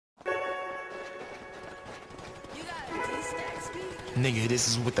Nigga, this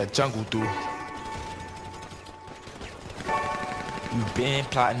is what that jungle do. You been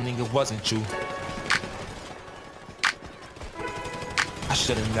plotting, nigga, wasn't you? I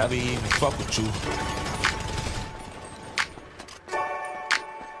should've never even fuck with you.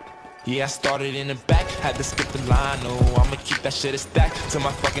 Yeah, I started in the back, had to skip the line, oh I'ma keep that shit a stack till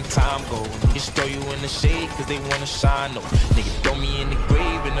my fucking time go. Niggas throw you in the shade cause they wanna shine, no. Niggas throw me in the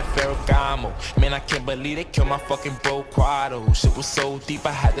grave in the Ferragamo. Man, I can't believe they killed my fucking bro Quado. Shit was so deep,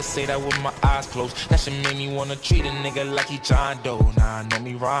 I had to say that with my eyes closed. That shit made me wanna treat a nigga like he John Doe. Nah, I know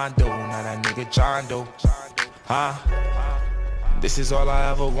me Rondo, nah that nigga John Doe. Huh? This is all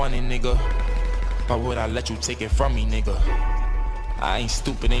I ever wanted, nigga. Why would I let you take it from me, nigga? I ain't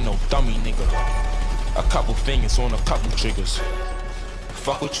stupid, ain't no dummy, nigga. A couple fingers on a couple triggers.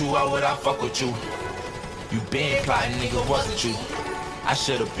 Fuck with you, why would I fuck with you? You been plotting, nigga, wasn't you? I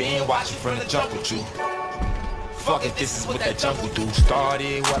should've been watching from the jump with you. Fuck it, this is what that jungle do.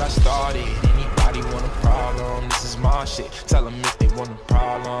 Started what I started. Anybody want a problem? This is my shit. Tell them if they want a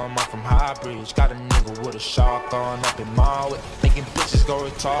problem. I'm from High Bridge. Got a nigga with a shotgun up in my way. Making bitches go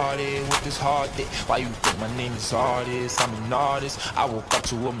retarded with this hard dick. Why you think my name is artist? I'm an artist. I woke up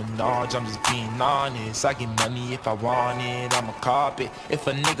to a Menage. I'm just being honest. I get money if I want it. I'm a carpet. If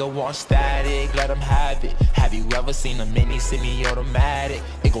a nigga wants static, let him have it. Have you ever seen a mini semi-automatic?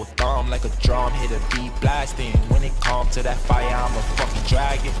 It go thumb like a drum, hit a beat blasting. When it come to that fire, I'ma fucking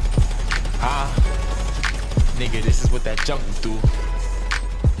drag it. Huh? Nigga, this is what that jungle do.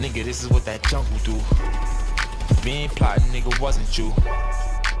 Nigga, this is what that jungle do. Being plotting, nigga, wasn't you?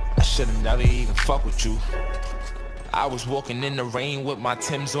 I should've never even fuck with you. I was walking in the rain with my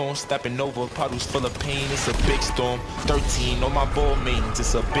Tim's on, stepping over puddles full of pain. It's a big storm. 13 on my ball mains.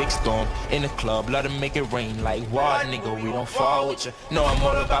 It's a big storm. In the club, let them make it rain like what, nigga? We don't fall with you. No, I'm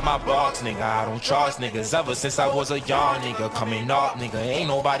all about my box, nigga. I don't trust niggas. Ever since I was a young nigga, coming up, nigga. Ain't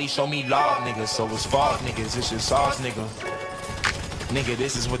nobody show me love, nigga. So it's false, niggas. It's just sauce, nigga. Nigga,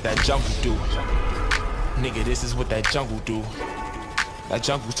 this is what that jungle do. Nigga, this is what that jungle do. That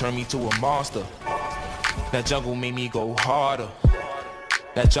jungle turned me to a monster. That jungle made me go harder.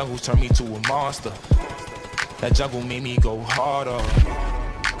 That jungle turned me to a monster. That jungle made me go harder.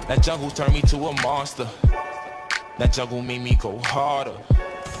 That jungle turned me to a monster. That jungle made me go harder.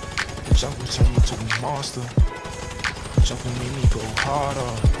 The jungle turned me to a monster. The jungle made me go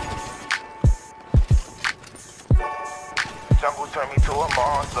harder. The jungle turned me to a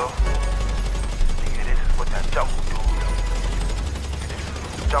monster. Nigga, this is what that jungle do. This is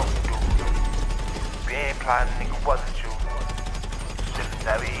what the jungle do. Been plotting, nigga, wasn't you? Should've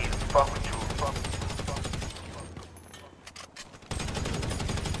never even fuck with you.